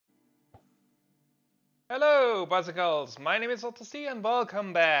Hello, bicycles! My name is Otto C, and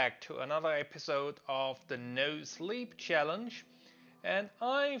welcome back to another episode of the No Sleep Challenge. And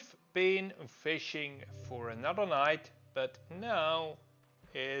I've been fishing for another night, but now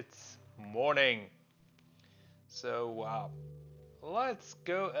it's morning. So let's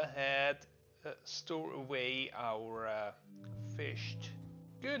go ahead, store away our fished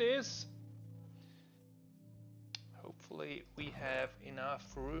goodies. Hopefully, we have enough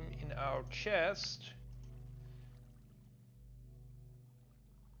room in our chest.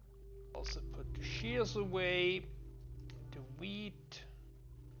 Also put the shears away, the wheat,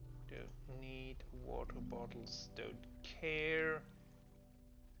 don't need water bottles, don't care.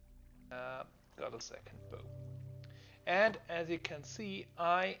 Got a second bow. And as you can see,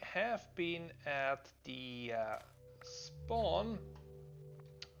 I have been at the spawn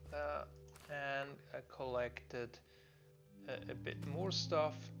and collected a bit more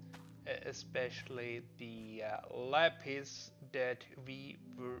stuff, especially the lapis that we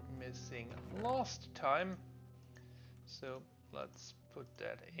were missing last time. So let's put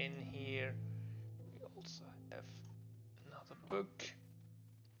that in here. We also have another book,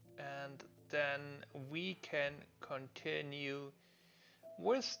 and then we can continue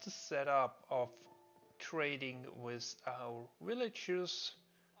with the setup of trading with our villagers,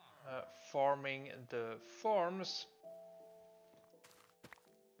 farming the farms.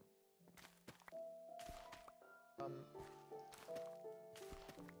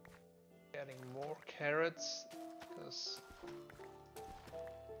 Getting more carrots because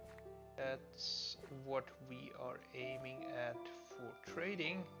that's what we are aiming at for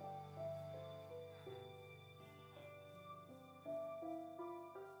trading.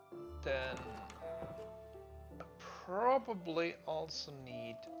 Then I probably also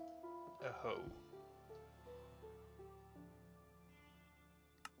need a hoe.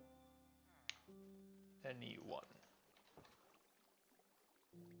 A new one.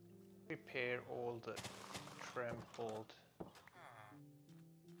 Repair all the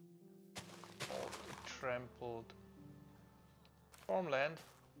trampled farmland.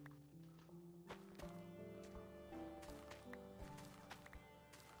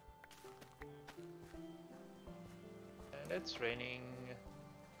 And it's raining.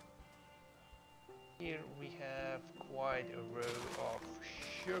 Here we have quite a row of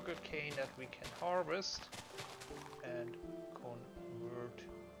sugarcane that we can harvest and convert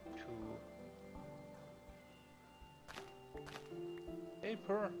to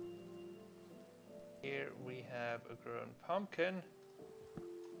paper. Here we have a grown pumpkin.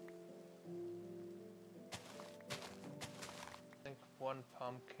 I think one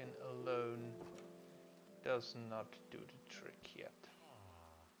pumpkin alone does not do the trick yet.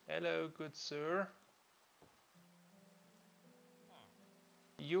 Hello, good sir.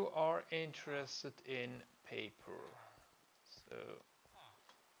 You are interested in paper, so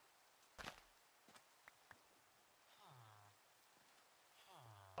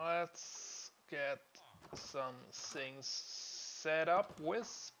let's get some things set up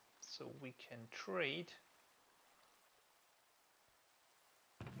with so we can trade.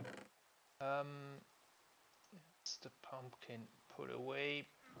 It's the pumpkin put away.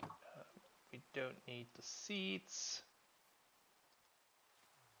 We don't need the seeds.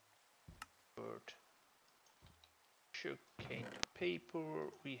 Sugarcane to paper.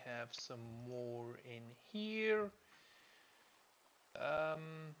 We have some more in here.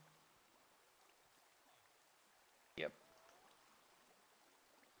 Yep.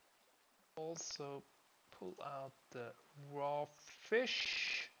 Also pull out the raw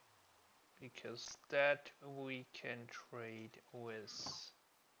fish because that we can trade with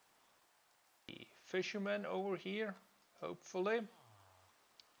the fisherman over here, hopefully.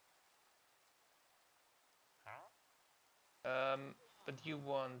 But you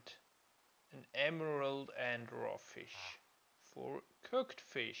want an emerald and raw fish. For cooked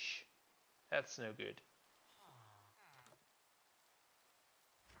fish, that's no good.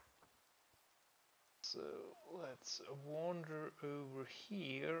 So let's wander over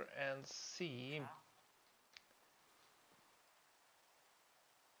here and see.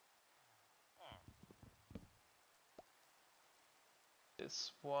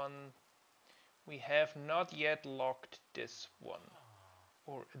 This one, we have not yet locked this one,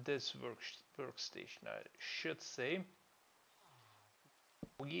 or this workstation I should say.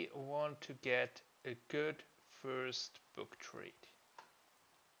 We want to get a good first book trade.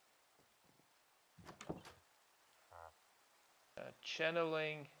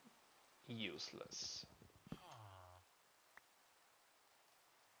 Channeling, useless.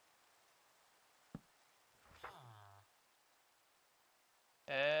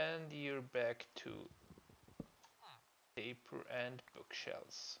 And you're back to paper and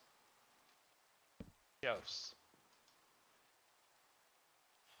bookshelves. Shelves.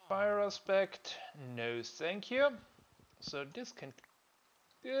 Fire aspect, no thank you. So this can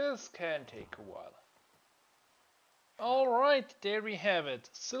take a while. Alright, there we have it.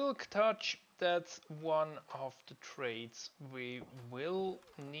 Silk touch, that's one of the traits we will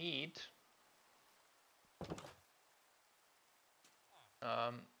need.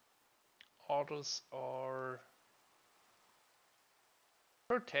 Others are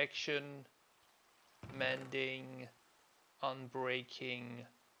protection, mending, unbreaking,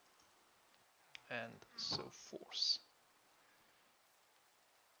 and so forth.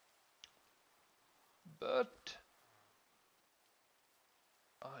 But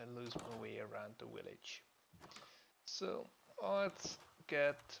I lose my way around the village. So let's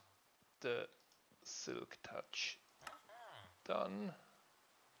get the silk touch done.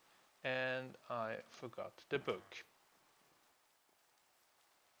 And I forgot the book.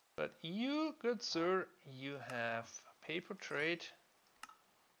 But you, good sir, you have paper trade.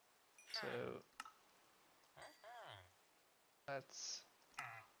 So let's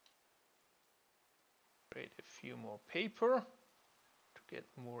trade a few more paper to get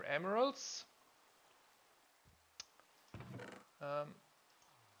more emeralds.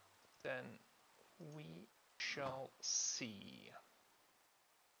 Then we shall see.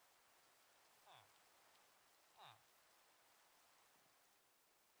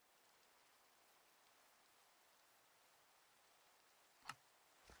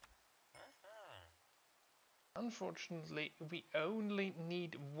 Unfortunately, we only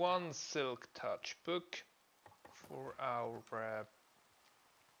need one silk touch book for our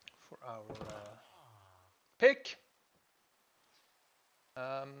pick.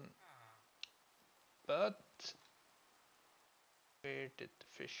 But where did the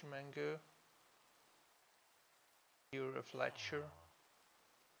fisherman go? You're a Fletcher.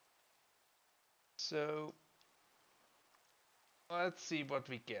 So let's see what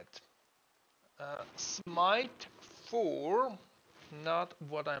we get. Smite 4, not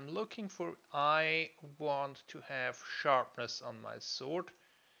what I'm looking for. I want to have sharpness on my sword.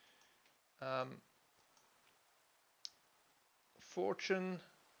 Fortune,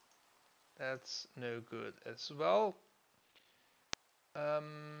 that's no good as well.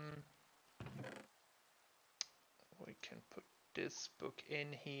 We can put this book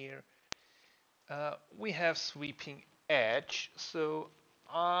in here. We have sweeping edge, so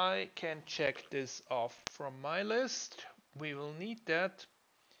I can check this off from my list. We will need that.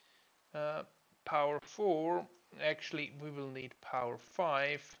 Power 4, actually we will need power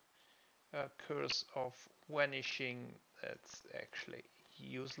 5. Curse of vanishing, that's actually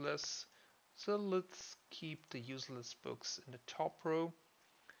useless. So let's keep the useless books in the top row.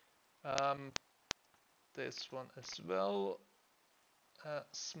 This one as well.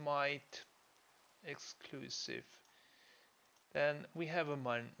 Smite, exclusive. Then we have a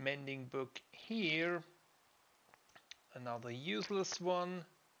mending book here. Another useless one.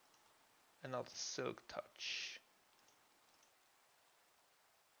 Another silk touch.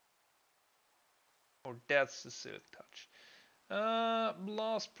 Or that's the silk touch.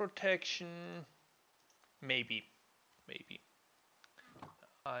 Blast protection. Maybe.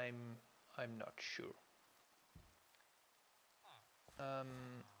 I'm not sure. A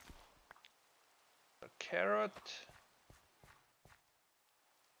carrot.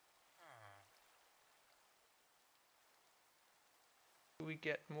 Do we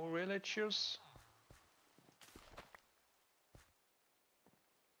get more villagers?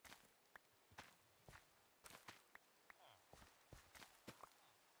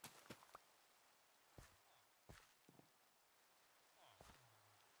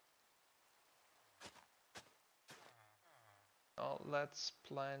 Let's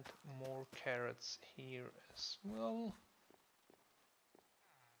plant more carrots here as well.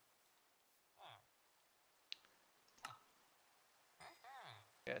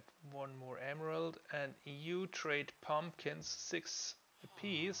 Get one more emerald, and you trade pumpkins, 6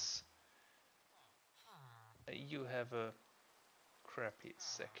 apiece. You have a crappy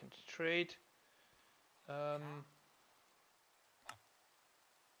second trade.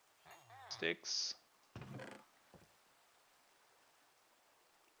 Sticks.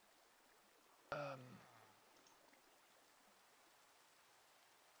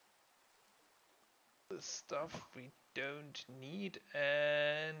 The stuff we don't need,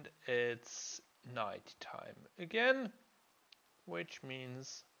 and it's night time again, which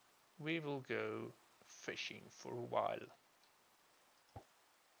means we will go fishing for a while.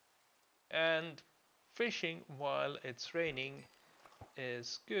 And fishing while it's raining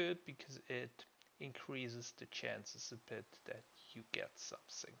is good because it increases the chances a bit that you get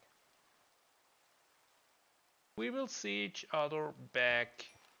something. We will see each other back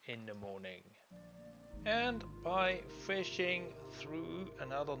in the morning. And by fishing through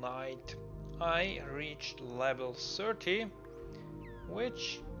another night, I reached level 30,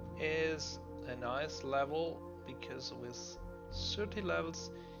 which is a nice level because with 30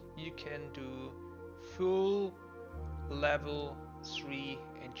 levels you can do full level 3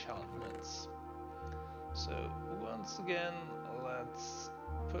 enchantments. So once again, let's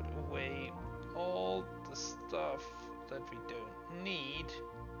put away all the stuff that we don't need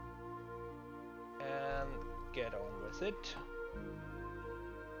and get on with it.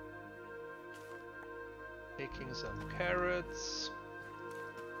 Picking some carrots.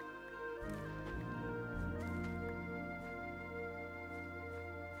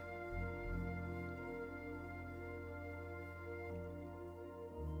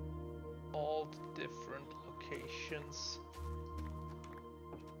 All the different locations.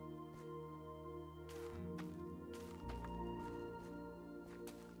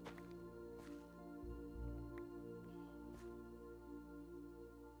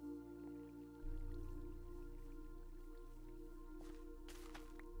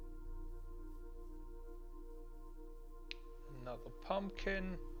 Another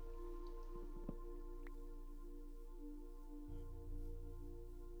pumpkin.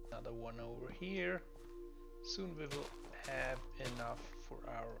 Another one over here. Soon we will have enough for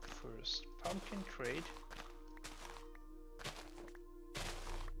our first pumpkin trade.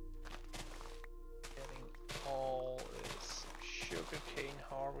 Getting all this sugarcane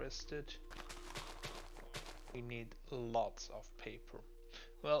harvested. We need lots of paper.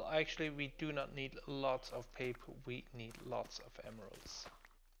 Well, actually we do not need lots of paper, we need lots of emeralds.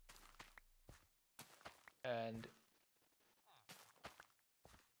 And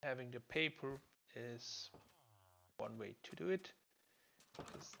having the paper is one way to do it.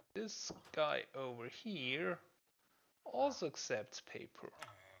 Because this guy over here also accepts paper.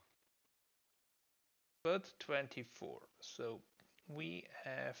 But 24, so we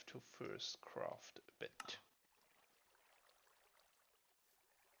have to first craft a bit.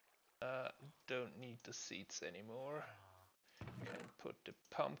 Don't need the seeds anymore. Can put the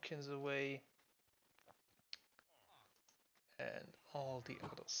pumpkins away. And all the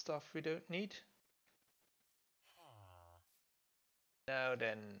other stuff we don't need. Now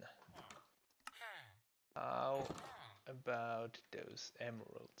then, how about those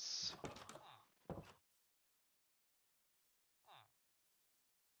emeralds?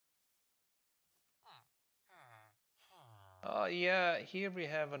 Oh yeah, here we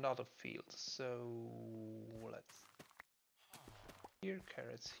have another field, so let's here,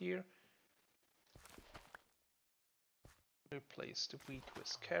 carrots here. Replace the wheat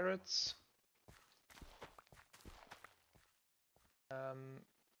with carrots.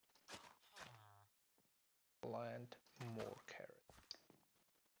 Plant more carrots.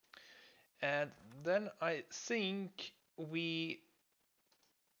 And then I think we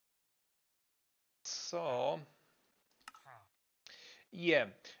saw, yeah,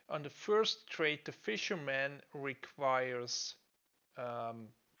 on the first trade the fisherman requires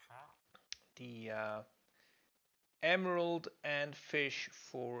the emerald and fish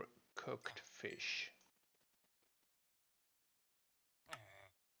for cooked fish.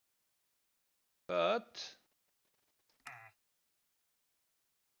 But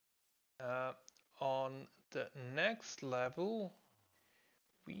on the next level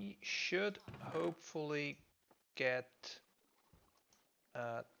we should hopefully get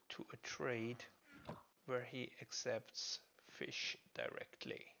to a trade where he accepts fish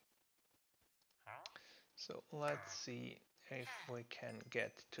directly. So let's see if we can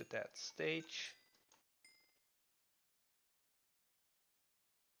get to that stage.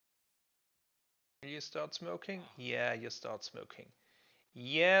 Will you start smoking? Yeah, you start smoking.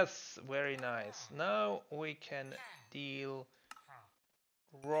 Yes, very nice. Now we can deal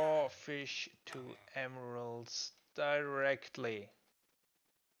raw fish to emeralds directly.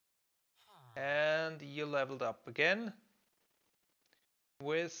 And you leveled up again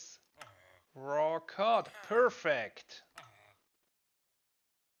with raw cod. Perfect.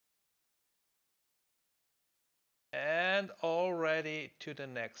 And already to the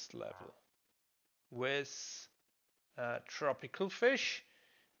next level with tropical fish,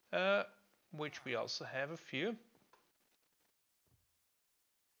 which we also have a few.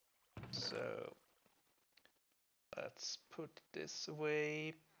 So let's put this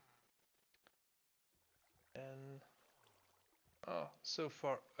away. And oh, so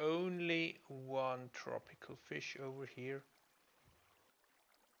far only one tropical fish over here.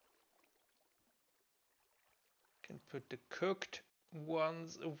 put the cooked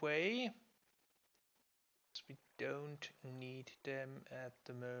ones away. We don't need them at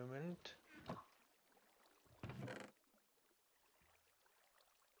the moment.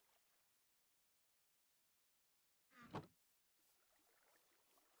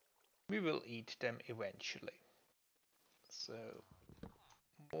 We will eat them eventually. So,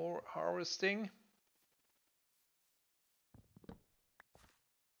 more harvesting.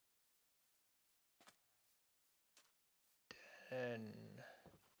 And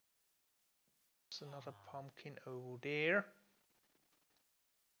there's another pumpkin over there.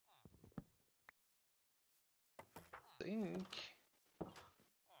 I think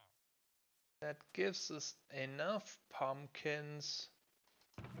that gives us enough pumpkins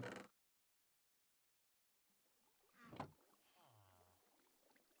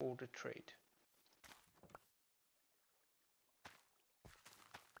for the trade.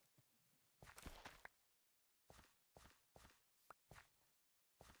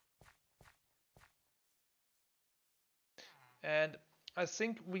 And I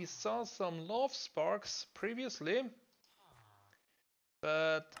think we saw some love sparks previously,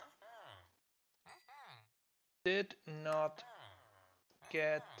 but did not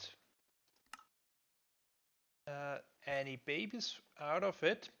get any babies out of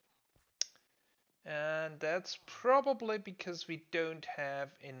it. And that's probably because we don't have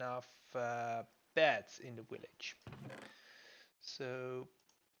enough beds in the village. So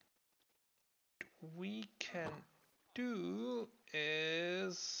what we can do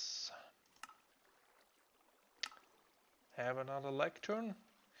is have another lectern.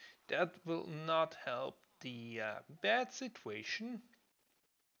 That will not help the bed situation,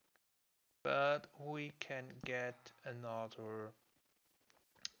 but we can get another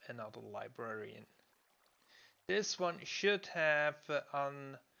librarian. This one should have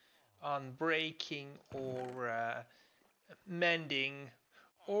unbreaking or mending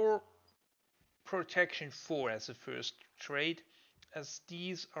or protection 4 as a first trade, as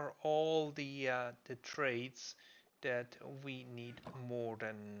these are all the trades that we need more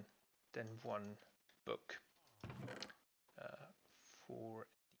than one book for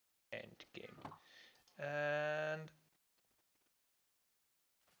the end game. And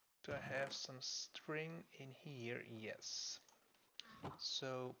do I have some string in here? Yes.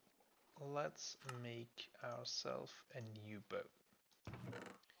 So let's make ourselves a new bow.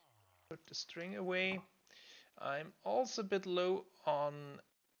 Put the string away. I'm also a bit low on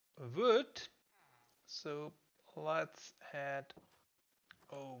wood, so let's head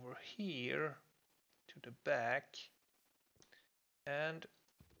over here to the back and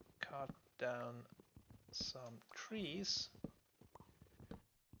cut down some trees.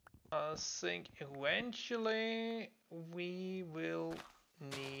 I think eventually we will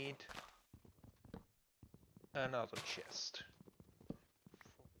need another chest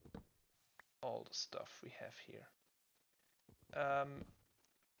for all the stuff we have here.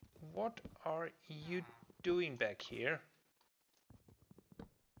 What are you doing back here?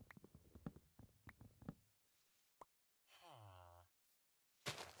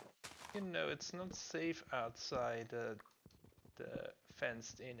 You know, it's not safe outside the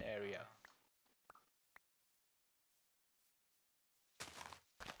fenced-in area.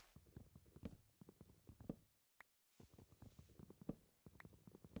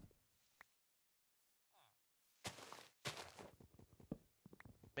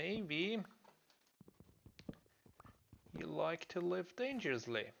 Maybe you like to live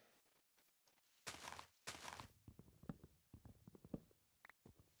dangerously.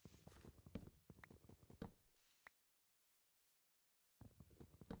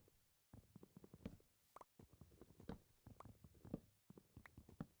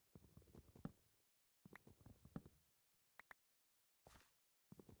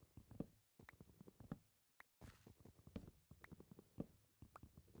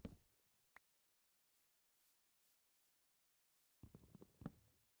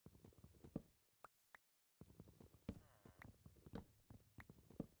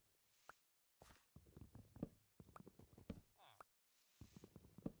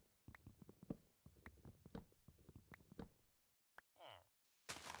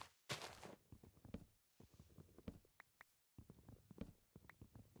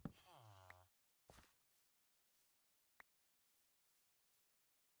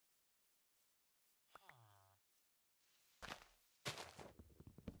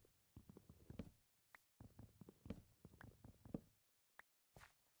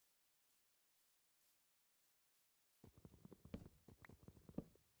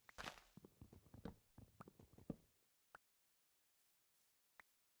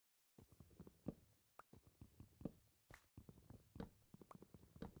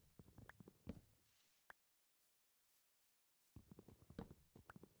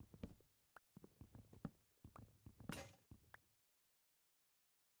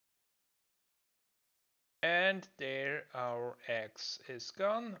 And there our X is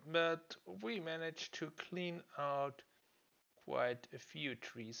gone, but we managed to clean out quite a few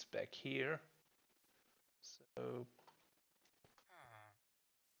trees back here. So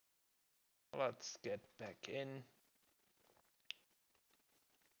let's get back in.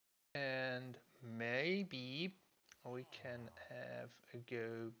 And maybe we can have a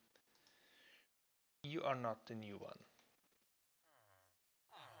go. You are not the new one.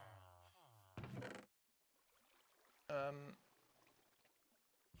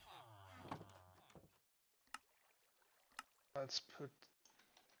 Let's put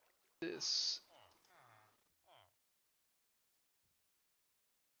this.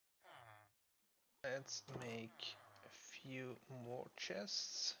 Let's make a few more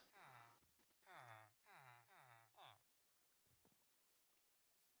chests.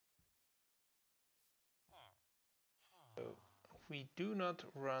 So we do not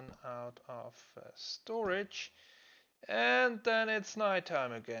run out of storage, and then it's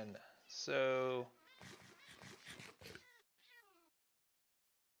nighttime again. So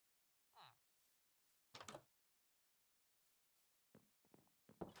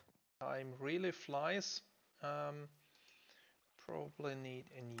time really flies. Probably need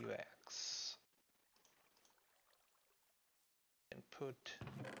a new axe. And put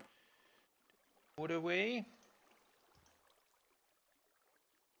wood away.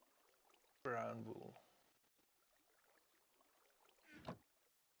 Brown wool.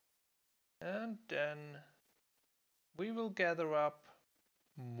 And then we will gather up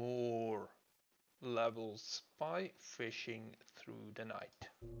more levels by fishing through the night.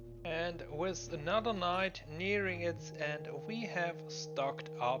 And with another night nearing its end, we have stocked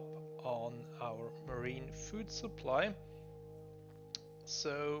up on our marine food supply.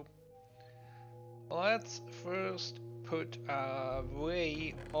 So let's first put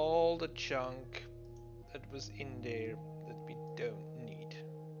away all the junk that was in there that we don't need.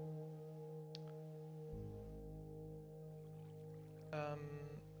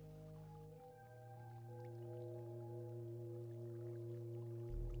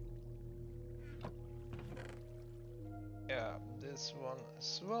 Yeah, this one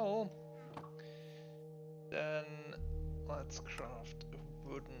as well. Then let's craft a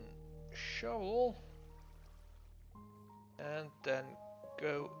wooden shovel and then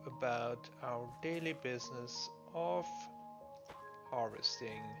go about our daily business of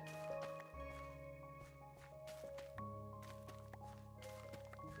harvesting.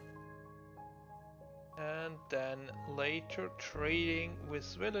 And then later trading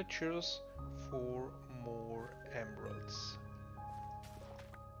with villagers for more emeralds.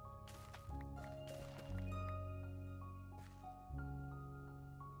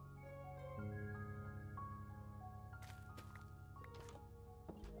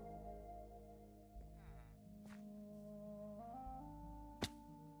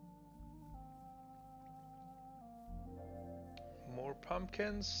 More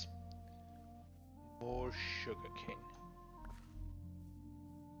pumpkins, more sugarcane.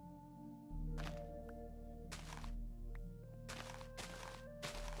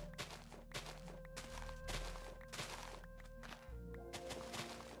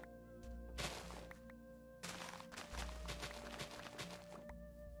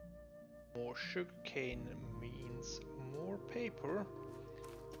 More sugarcane means more paper.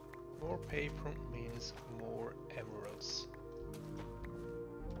 More paper means more emeralds.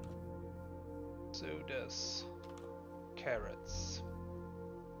 So does carrots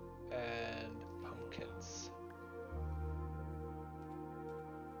and pumpkins.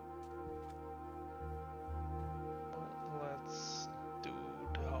 Let's do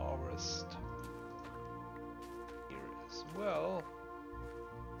the harvest here as well.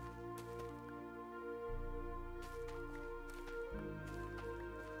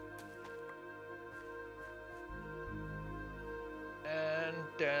 And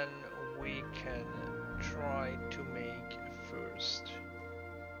then we can try to make a first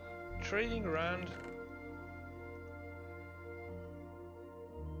trading round.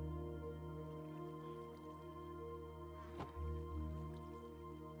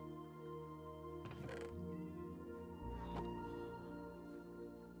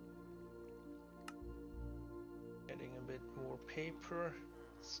 Getting a bit more paper,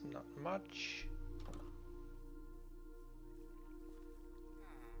 it's not much.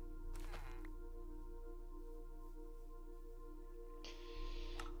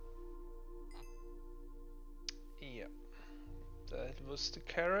 Yeah, that was the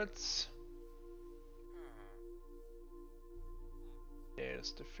carrots.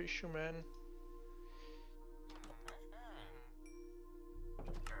 There's the fisherman.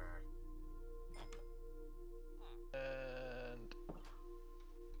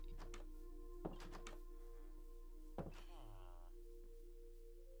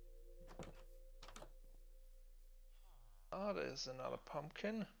 Ah, there's another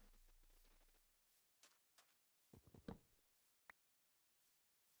pumpkin.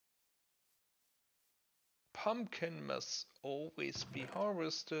 Pumpkin must always be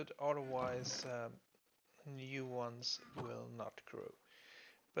harvested, otherwise new ones will not grow.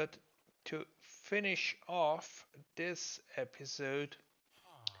 But to finish off this episode,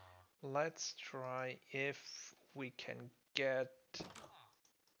 let's try if we can get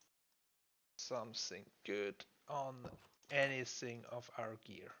something good on anything of our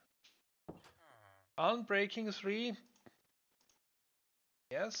gear. Unbreaking 3,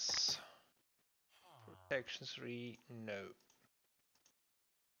 yes. Protection 3, no.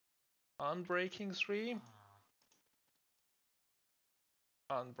 Unbreaking 3.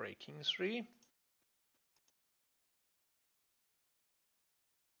 Unbreaking 3.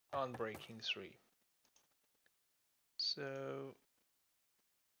 Unbreaking 3. So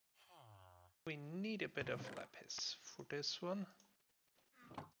we need a bit of lapis for this one.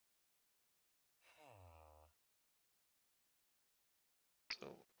 So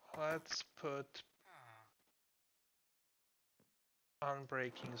let's put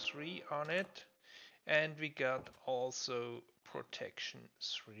Unbreaking 3 on it. And we got also Protection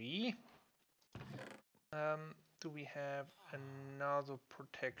 3. Do we have another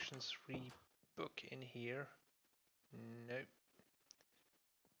Protection 3 book in here? Nope.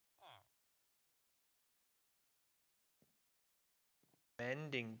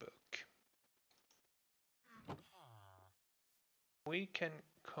 Mending book. We can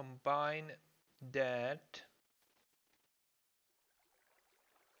combine that.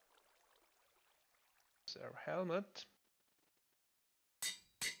 It's our helmet.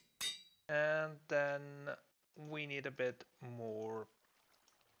 And then we need a bit more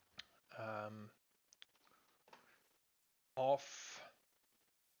of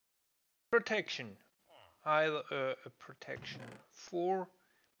protection. Either a protection 4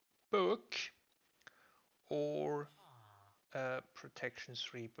 book or a protection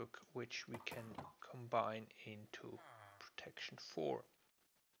 3 book, which we can combine into protection 4.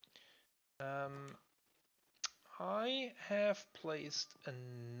 I have placed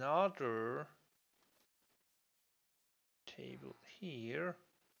another table here.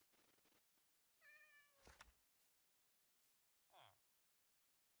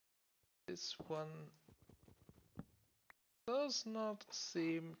 This one does not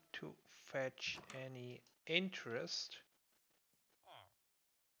seem to fetch any interest.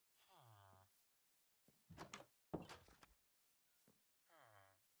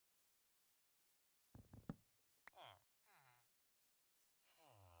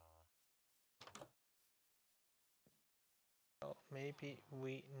 Well, maybe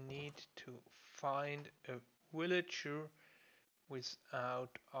we need to find a villager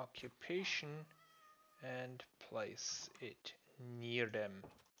without occupation and place it near them.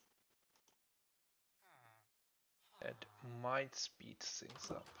 That might speed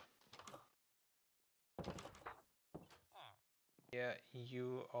things up. Yeah,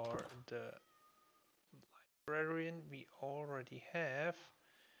 you are the librarian we already have.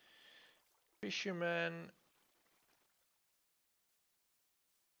 Fisherman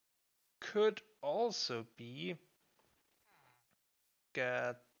could also be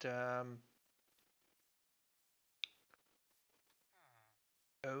get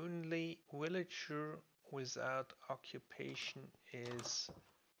only villager without occupation is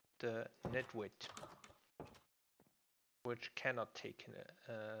the nitwit, which cannot take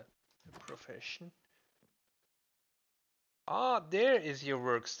a profession. Ah, there is your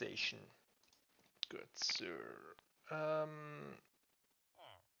workstation. Good sir.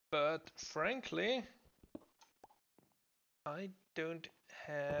 But frankly, I don't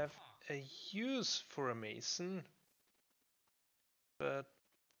have a use for a mason. But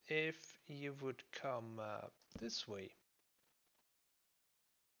if you would come this way.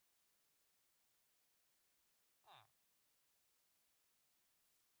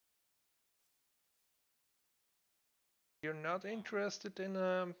 You're not interested in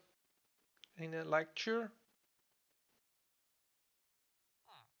a lecture?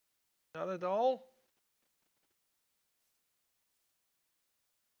 Not at all?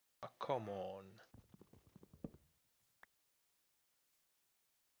 Oh, come on.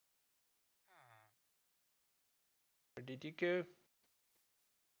 Where did you go?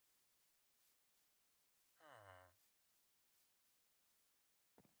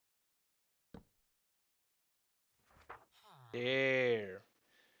 There.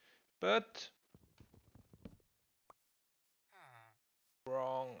 But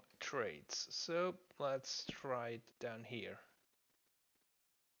wrong trades. So let's try it down here.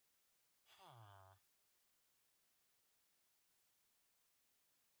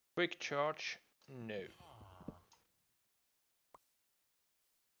 Quick charge, no.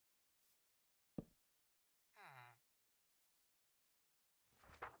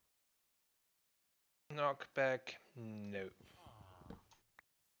 Knockback, no.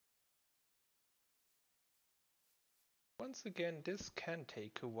 Once again, this can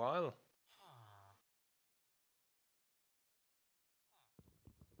take a while.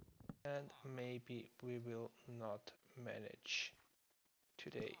 And maybe we will not manage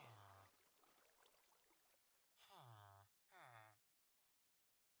today.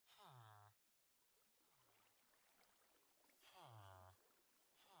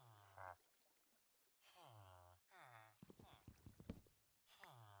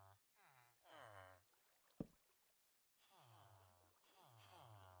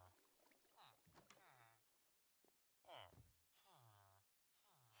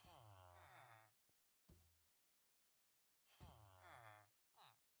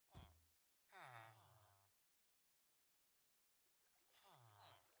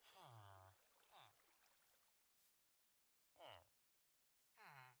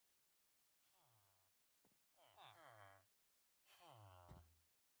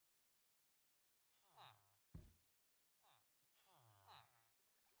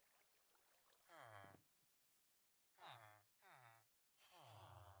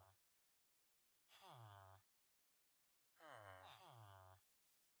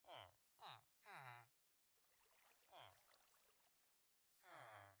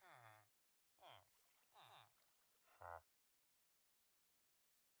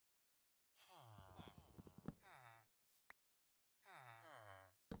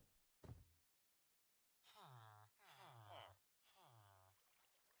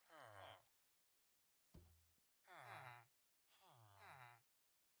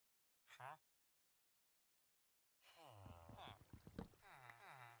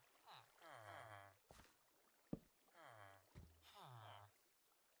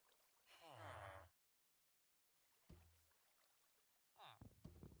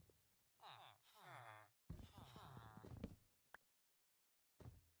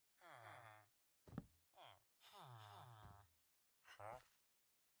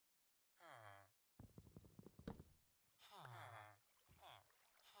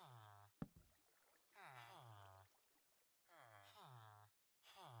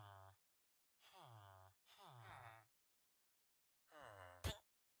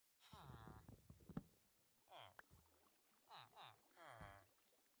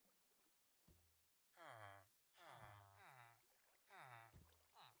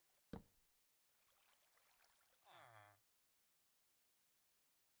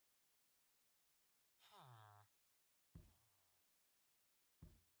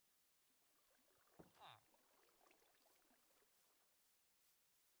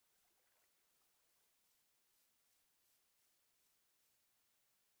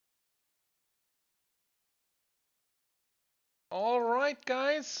 Alright,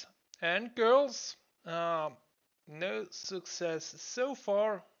 guys and girls, no success so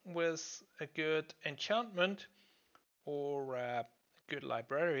far with a good enchantment or a good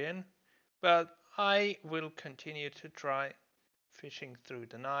librarian, but I will continue to try fishing through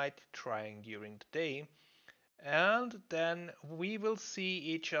the night, trying during the day, and then we will see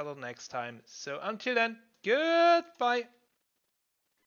each other next time. So until then, goodbye!